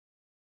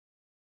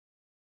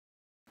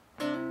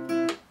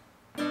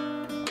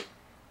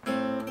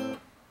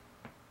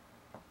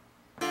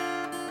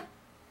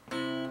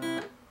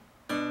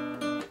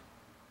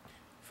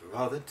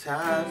all the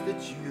times that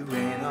you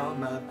rain on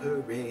my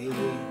parade,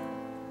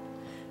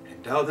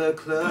 and all the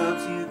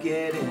clubs you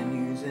get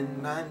in using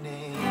my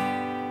name.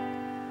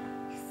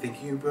 You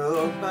think you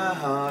broke my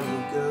heart,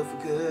 oh girl,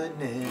 for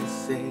goodness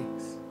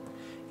sakes.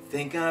 You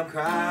think I'm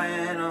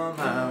crying on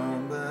my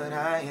own, but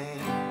I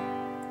ain't.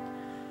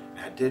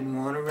 I didn't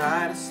want to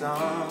write a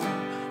song,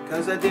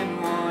 cause I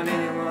didn't want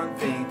anyone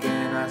thinking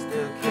I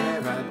still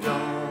care. I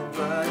don't,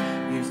 but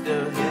you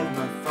still hit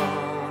my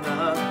phone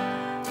up,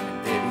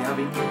 and baby I'll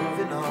be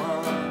moving on.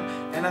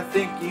 And I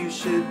think you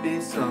should be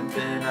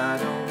something I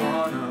don't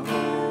wanna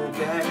hold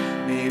back.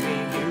 Maybe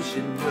you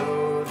should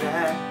know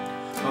that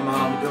my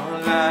mama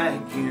don't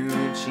like you,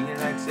 and she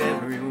likes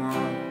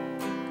everyone,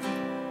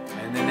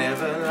 and I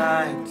never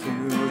like to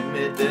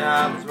admit that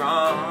I was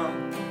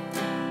wrong.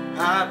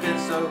 I've been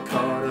so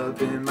caught up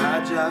in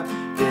my job,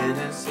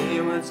 didn't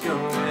see what's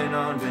going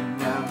on, but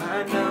now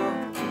I know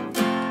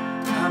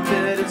I'm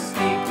better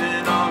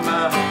sleeping on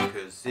my own.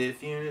 Cause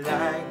if you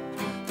like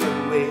the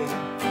way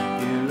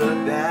you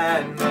look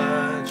that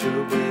much,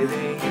 oh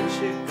baby, you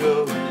should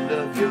go and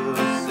love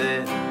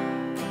yourself.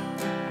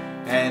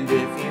 And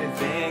if you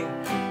think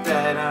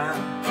that I'm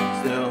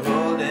still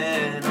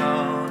holding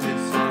on to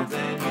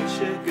something, you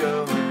should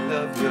go and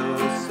love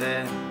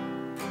yourself.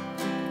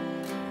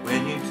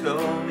 When you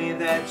told me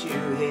that you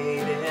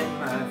hated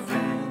my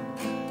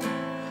friends,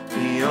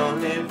 the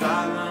only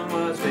problem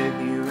was with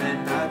you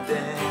and not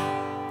them.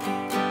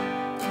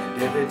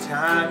 And every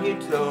time you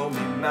told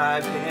me my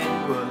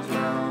opinion was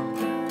wrong,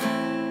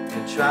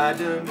 and tried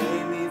to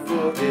make me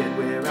forget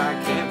where I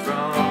came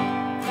from.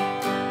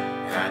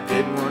 And I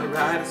didn't want to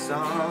write a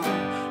song,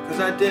 cause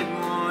I didn't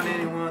want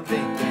anyone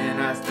thinking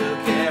I still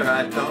care.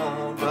 I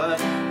don't, but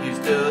you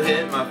still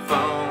hit my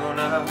phone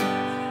up.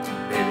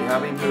 Baby,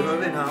 I'll be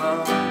moving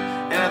on,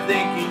 and I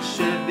think you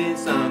should be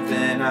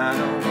something I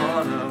don't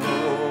wanna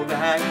hold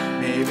back.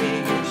 Maybe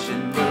you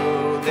should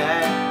know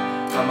that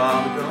my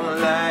mama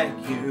don't like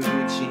you,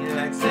 and she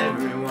likes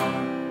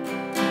everyone,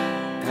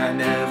 and I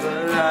never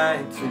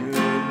like to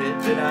admit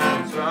that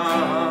I was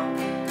wrong.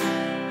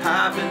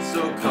 I've been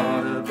so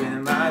caught up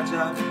in my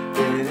job,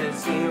 didn't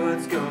see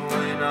what's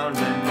going on,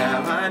 but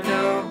now I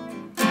know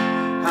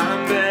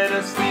I'm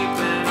better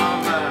sleeping on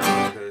my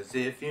own. Cause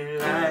if you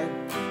like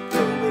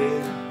the way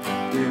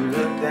you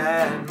look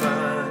that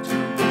much,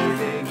 oh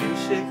baby, you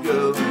should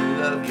go and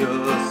love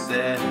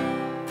yourself.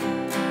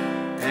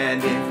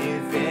 And if you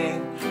think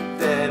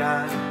that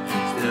I'm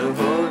still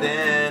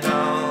holding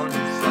on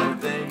to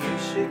something, you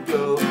should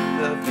go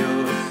and love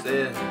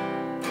yourself.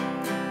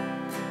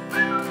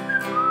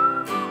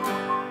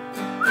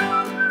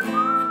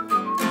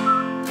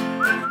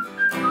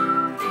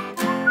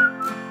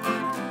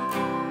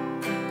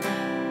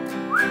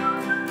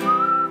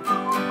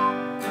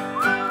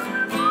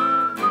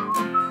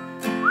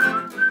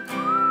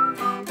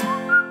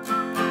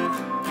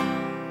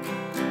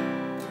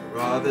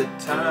 All the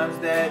times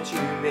that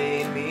you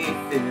made me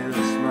feel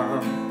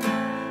small,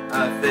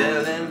 I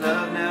fell in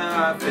love,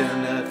 now I feel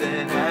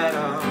nothing at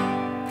all.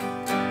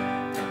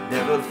 I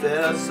never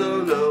felt so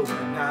low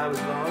when I was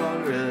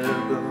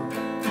vulnerable.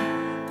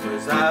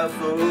 Was I a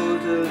fool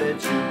to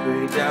let you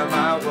break down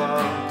my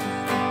walls?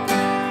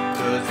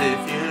 Cause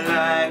if you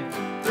like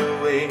the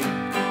way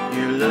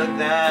you look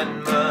that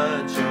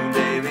much, oh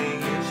baby,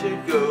 you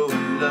should go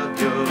and love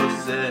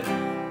yourself.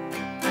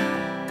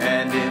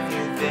 And if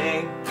you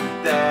think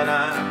that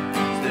I'm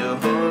still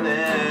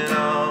holding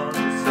on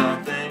to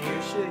something,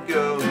 you should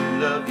go and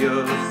love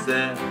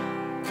yourself.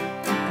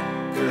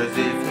 Cause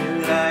if you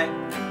like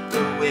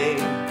the way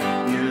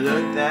you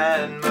look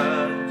that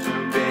much,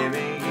 oh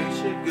baby, you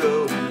should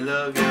go and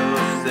love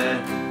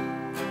yourself.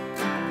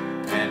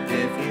 And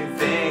if you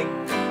think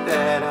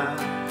that I'm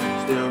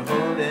still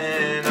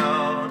holding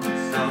on to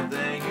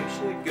something, you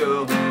should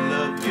go and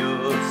love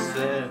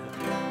yourself.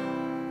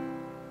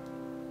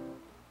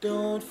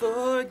 Don't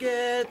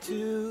forget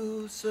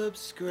to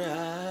subscribe.